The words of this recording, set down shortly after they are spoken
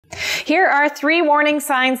Here are 3 warning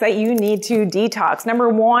signs that you need to detox. Number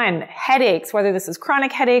 1, headaches, whether this is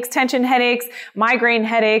chronic headaches, tension headaches, migraine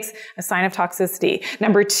headaches, a sign of toxicity.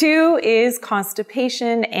 Number 2 is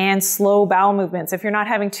constipation and slow bowel movements. If you're not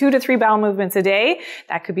having 2 to 3 bowel movements a day,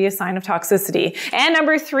 that could be a sign of toxicity. And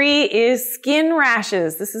number 3 is skin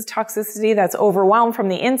rashes. This is toxicity that's overwhelmed from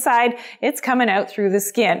the inside. It's coming out through the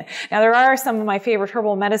skin. Now, there are some of my favorite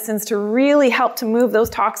herbal medicines to really help to move those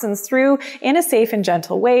toxins through in a safe and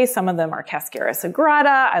gentle way. Some of them are Cascara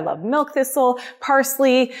sagrada. I love milk thistle,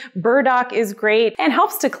 parsley, burdock is great and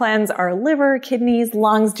helps to cleanse our liver, kidneys,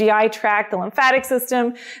 lungs, GI tract, the lymphatic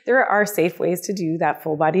system. There are safe ways to do that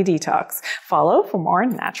full body detox. Follow for more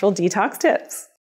natural detox tips.